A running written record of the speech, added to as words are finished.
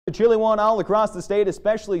The chilly one all across the state,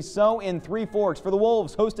 especially so in Three Forks. For the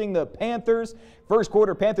Wolves hosting the Panthers. First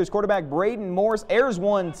quarter, Panthers quarterback Braden Morris airs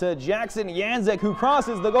one to Jackson Yanzek, who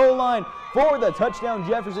crosses the goal line for the touchdown.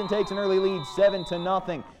 Jefferson takes an early lead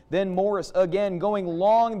 7-0. Then Morris again going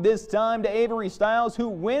long, this time to Avery Stiles, who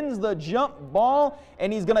wins the jump ball,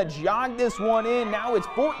 and he's going to jog this one in. Now it's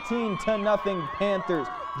 14-0 Panthers.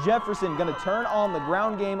 Jefferson going to turn on the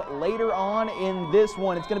ground game later on in this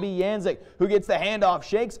one. It's going to be Yanzek who gets the handoff,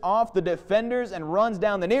 shakes off the defenders, and runs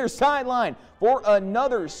down the near sideline for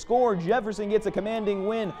another score. Jefferson gets a commanding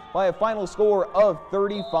win by a final score of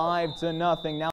 35-0. Now